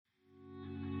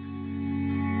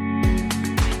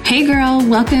Hey girl,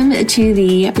 welcome to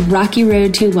the Rocky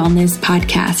Road to Wellness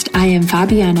podcast. I am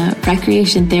Fabiana,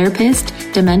 recreation therapist,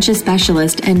 dementia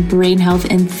specialist, and brain health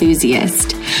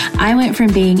enthusiast. I went from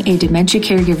being a dementia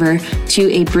caregiver to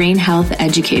a brain health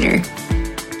educator.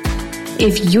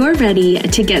 If you're ready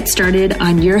to get started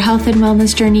on your health and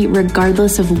wellness journey,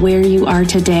 regardless of where you are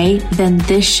today, then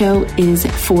this show is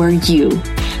for you.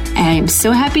 I'm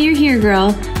so happy you're here, girl.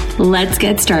 Let's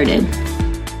get started.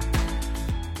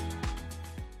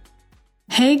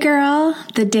 Hey girl,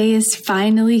 the day is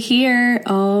finally here.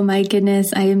 Oh my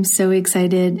goodness, I am so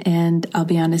excited, and I'll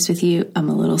be honest with you, I'm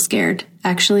a little scared.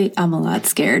 Actually, I'm a lot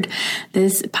scared.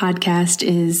 This podcast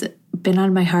has been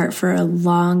on my heart for a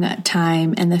long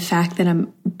time, and the fact that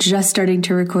I'm just starting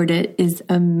to record it is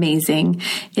amazing.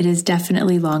 It is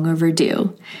definitely long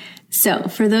overdue. So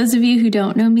for those of you who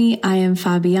don't know me, I am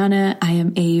Fabiana. I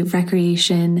am a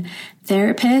recreation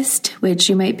therapist, which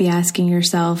you might be asking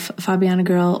yourself, Fabiana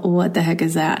girl, what the heck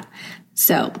is that?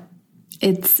 So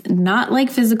it's not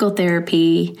like physical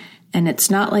therapy, and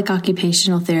it's not like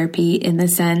occupational therapy in the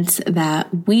sense that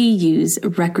we use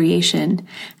recreation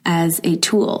as a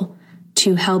tool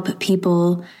to help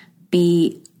people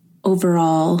be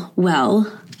overall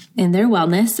well in their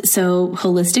wellness. So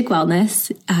holistic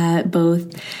wellness,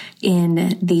 both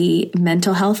in the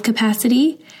mental health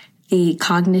capacity, the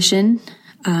cognition,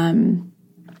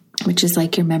 which is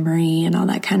like your memory and all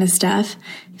that kind of stuff,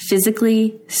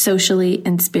 physically, socially,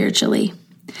 and spiritually.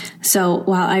 So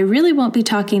while I really won't be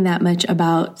talking that much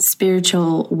about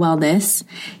spiritual wellness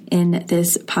in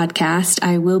this podcast,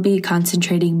 I will be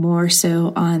concentrating more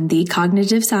so on the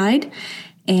cognitive side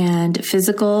and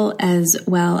physical as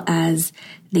well as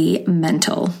the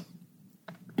mental.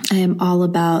 I am all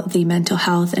about the mental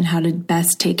health and how to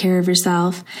best take care of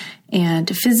yourself,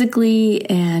 and physically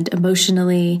and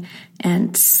emotionally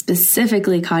and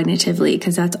specifically cognitively,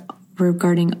 because that's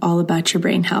regarding all about your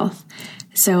brain health.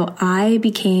 So I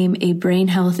became a brain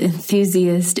health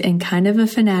enthusiast and kind of a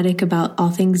fanatic about all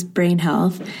things brain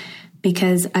health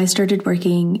because I started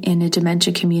working in a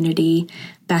dementia community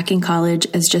back in college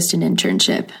as just an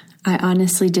internship. I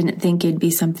honestly didn't think it'd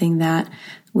be something that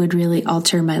would really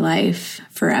alter my life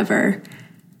forever.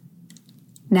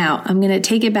 Now, I'm going to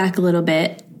take it back a little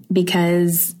bit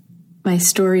because my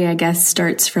story, I guess,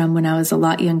 starts from when I was a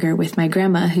lot younger with my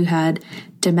grandma who had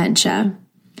dementia.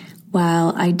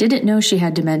 While I didn't know she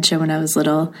had dementia when I was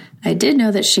little, I did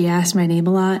know that she asked my name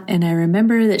a lot, and I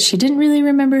remember that she didn't really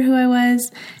remember who I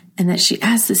was, and that she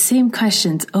asked the same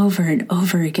questions over and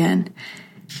over again.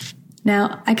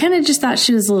 Now, I kind of just thought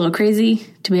she was a little crazy,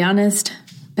 to be honest.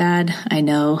 Bad, I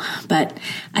know, but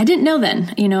I didn't know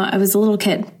then. I was a little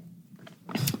kid.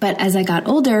 But as I got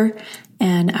older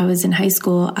and I was in high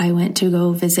school, I went to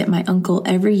go visit my uncle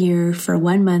every year for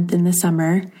 1 month in the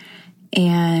summer,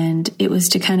 and it was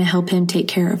to kind of help him take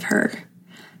care of her.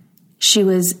 She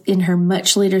was in her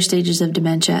much later stages of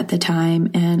dementia at the time,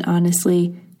 and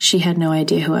honestly, she had no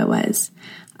idea who I was.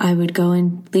 I would go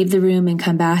and leave the room and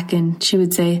come back, and she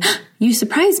would say, "You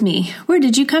surprised me. Where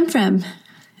did you come from?"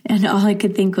 And all I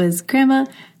could think was, "Grandma,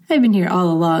 I've been here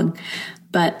all along."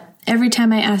 But every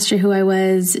time I asked her who I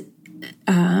was,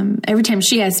 every time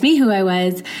she asked me who I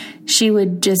was, she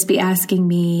would just be asking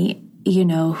me,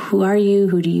 who are you?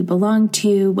 Who do you belong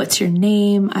to? What's your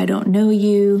name? I don't know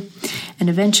you. And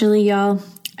eventually, y'all,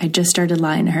 I just started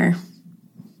lying to her.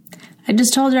 I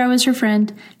just told her I was her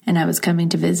friend and I was coming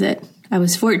to visit. I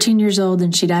was 14 years old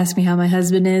and she'd ask me how my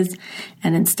husband is.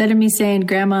 And instead of me saying,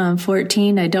 "Grandma, I'm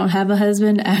 14, I don't have a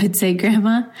husband," I would say,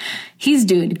 "Grandma, he's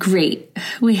doing great.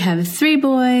 We have 3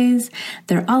 boys.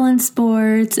 They're all in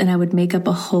sports." And I would make up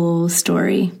a whole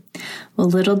story. Well,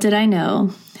 little did I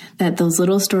know that those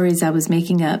little stories I was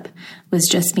making up was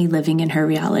just me living in her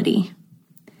reality.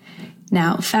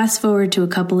 Now, fast forward to a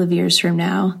couple of years from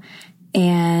now,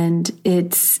 and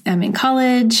I'm in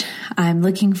college. I'm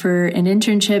looking for an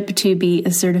internship to be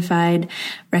a certified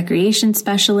recreation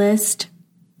specialist,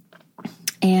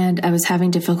 and I was having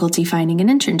difficulty finding an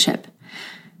internship.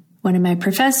 One of my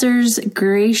professors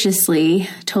graciously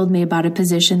told me about a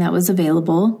position that was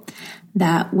available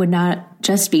that would not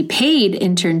just be paid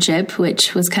internship,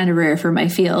 which was kind of rare for my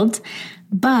field,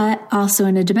 but also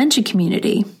in a dementia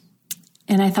community.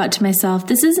 And I thought to myself,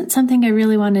 this isn't something I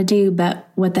really want to do, but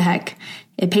what the heck?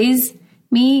 It pays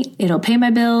me, it'll pay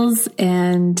my bills,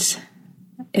 and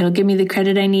it'll give me the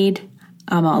credit I need.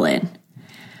 I'm all in.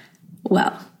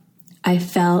 Well, I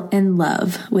fell in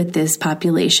love with this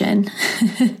population.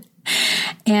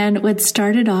 And what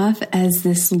started off as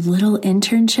this little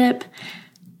internship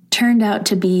turned out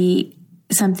to be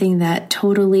something that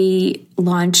totally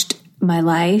launched my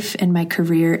life and my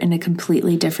career in a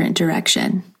completely different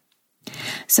direction.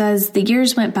 So as the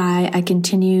years went by, I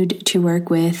continued to work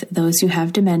with those who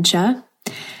have dementia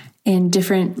in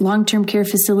different long-term care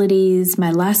facilities.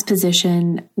 My last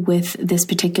position with this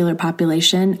particular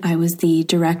population, I was the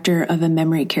director of a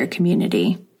memory care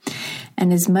community.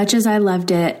 And as much as I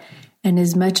loved it, and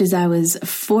as much as I was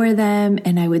for them,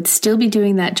 and I would still be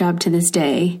doing that job to this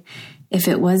day, if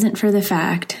it wasn't for the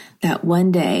fact that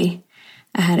one day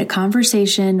I had a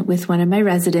conversation with one of my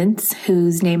residents,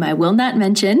 whose name I will not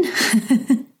mention,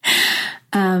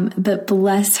 but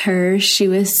bless her, she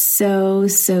was so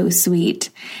sweet.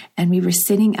 And we were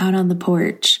sitting out on the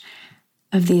porch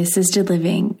of the assisted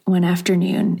living one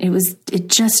afternoon. It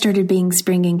just started being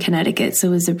spring in Connecticut. So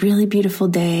it was a really beautiful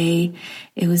day.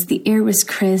 The air was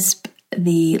crisp.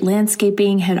 The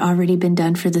landscaping had already been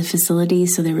done for the facility.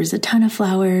 So there was a ton of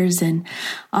flowers and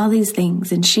all these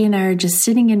things. And she and I are just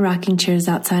sitting in rocking chairs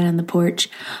outside on the porch,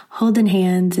 holding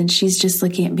hands. And she's just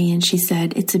looking at me and she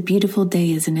said, "It's a beautiful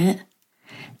day, isn't it?"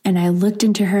 And I looked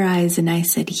into her eyes and I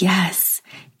said, "Yes,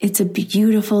 it's a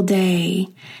beautiful day.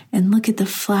 And look at the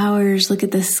flowers, look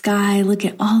at the sky, look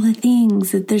at all the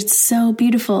things that they're so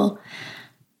beautiful."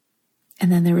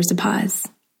 And then there was a pause.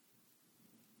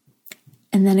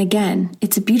 And then again,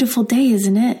 "It's a beautiful day,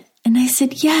 isn't it?" And I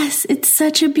said, "Yes, it's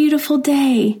such a beautiful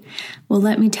day." Well,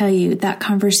 let me tell you, that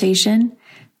conversation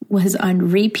was on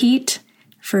repeat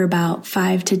for about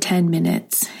 5 to 10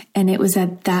 minutes. And it was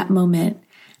at that moment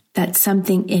that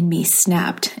something in me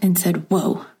snapped and said,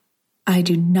 "Whoa, I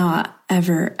do not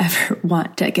ever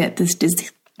want to get this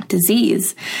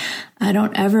disease. I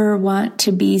don't ever want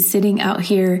to be sitting out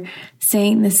here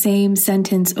saying the same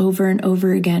sentence over and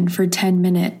over again for 10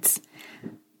 minutes.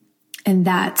 And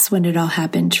that's when it all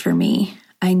happened for me.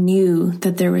 I knew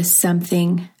that there was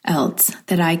something else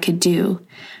that I could do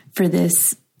for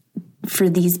these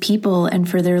people and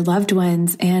for their loved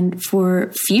ones and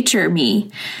for future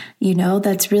me.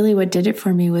 That's really what did it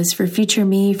for me, was for future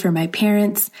me, for my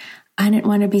parents. I didn't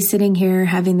want to be sitting here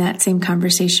having that same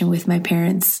conversation with my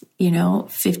parents,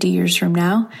 50 years from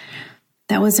now.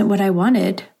 That wasn't what I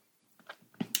wanted.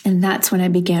 And that's when I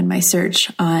began my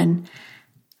search on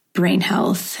brain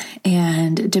health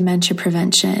and dementia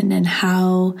prevention, and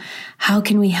how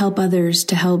can we help others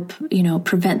to help,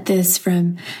 prevent this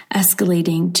from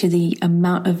escalating to the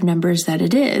amount of numbers that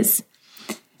it is.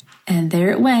 And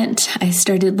there it went. I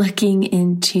started looking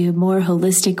into more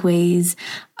holistic ways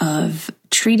of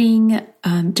treating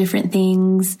different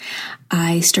things.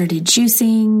 I started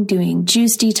juicing, doing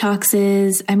juice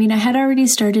detoxes. I had already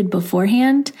started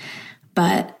beforehand,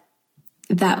 but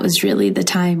that was really the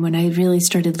time when I really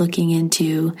started looking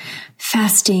into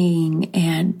fasting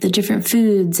and the different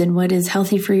foods and what is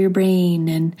healthy for your brain,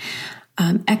 and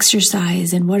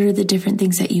exercise and what are the different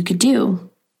things that you could do.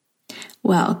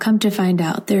 Well, come to find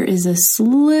out, there is a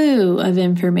slew of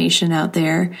information out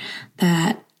there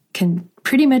that can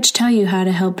pretty much tell you how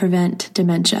to help prevent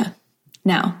dementia.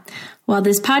 Now, while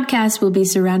this podcast will be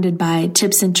surrounded by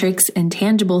tips and tricks and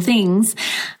tangible things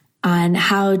on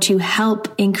how to help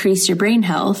increase your brain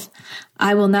health,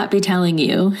 I will not be telling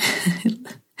you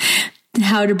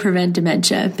how to prevent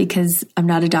dementia, because I'm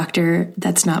not a doctor.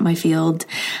 That's not my field.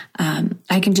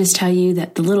 I can just tell you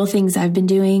that the little things I've been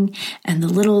doing and the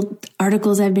little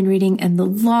articles I've been reading and the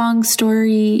long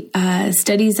story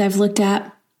studies I've looked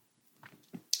at,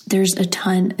 there's a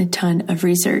ton of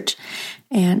research.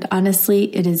 And honestly,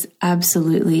 it is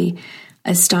absolutely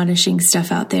astonishing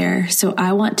stuff out there. So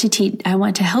I want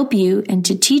to help you and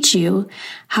to teach you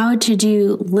how to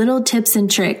do little tips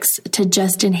and tricks to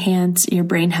just enhance your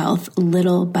brain health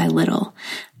little by little.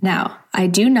 Now, I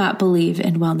do not believe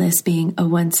in wellness being a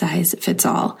one size fits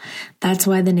all. That's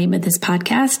why the name of this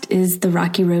podcast is The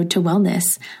Rocky Road to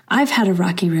Wellness. I've had a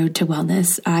rocky road to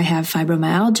wellness. I have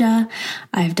fibromyalgia.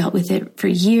 I've dealt with it for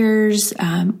years.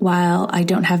 While I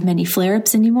don't have many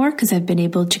flare-ups anymore because I've been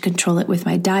able to control it with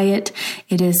my diet,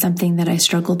 it is something that I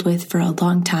struggled with for a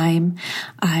long time.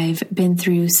 I've been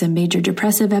through some major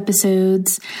depressive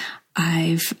episodes.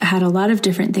 I've had a lot of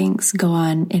different things go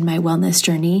on in my wellness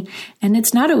journey, and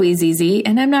it's not always easy.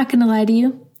 And I'm not going to lie to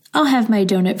you. I'll have my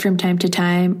donut from time to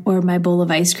time, or my bowl of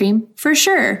ice cream for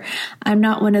sure. I'm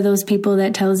not one of those people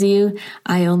that tells you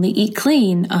I only eat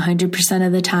clean 100%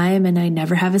 of the time and I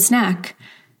never have a snack.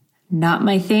 Not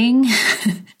my thing.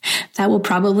 That will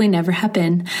probably never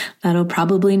happen. That'll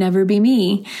probably never be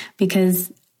me,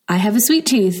 because I have a sweet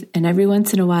tooth and every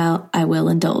once in a while I will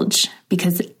indulge,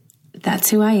 because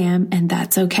that's who I am, and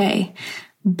that's okay.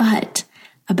 But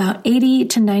about 80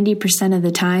 to 90% of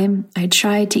the time, I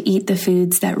try to eat the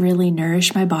foods that really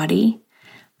nourish my body.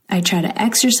 I try to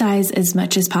exercise as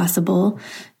much as possible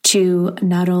to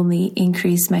not only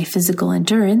increase my physical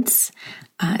endurance,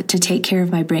 to take care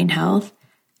of my brain health,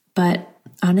 but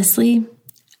honestly,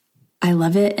 I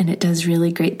love it and it does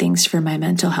really great things for my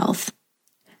mental health.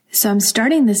 So I'm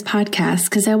starting this podcast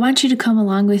because I want you to come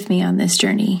along with me on this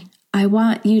journey. I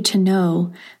want you to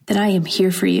know that I am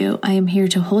here for you. I am here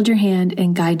to hold your hand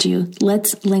and guide you.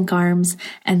 Let's link arms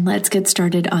and let's get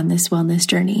started on this wellness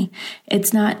journey.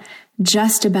 It's not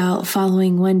just about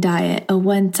following one diet, a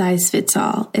one size fits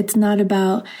all. It's not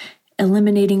about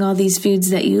eliminating all these foods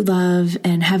that you love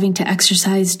and having to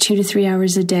exercise 2 to 3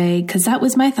 hours a day, because that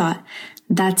was my thought.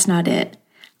 That's not it.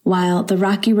 While the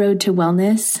rocky road to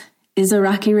wellness is a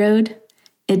rocky road,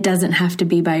 it doesn't have to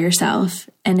be by yourself,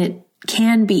 and it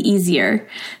can be easier.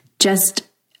 Just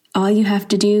all you have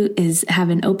to do is have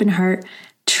an open heart,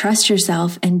 trust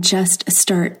yourself, and just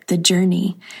start the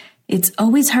journey. It's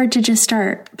always hard to just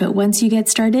start, but once you get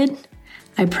started,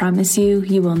 I promise you,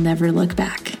 you will never look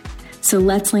back. So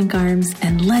let's link arms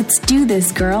and let's do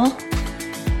this, girl.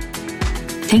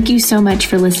 Thank you so much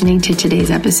for listening to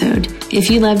today's episode. If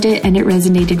you loved it and it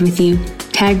resonated with you,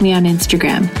 tag me on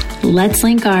Instagram. Let's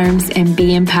link arms and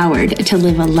be empowered to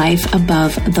live a life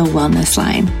above the wellness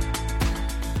line.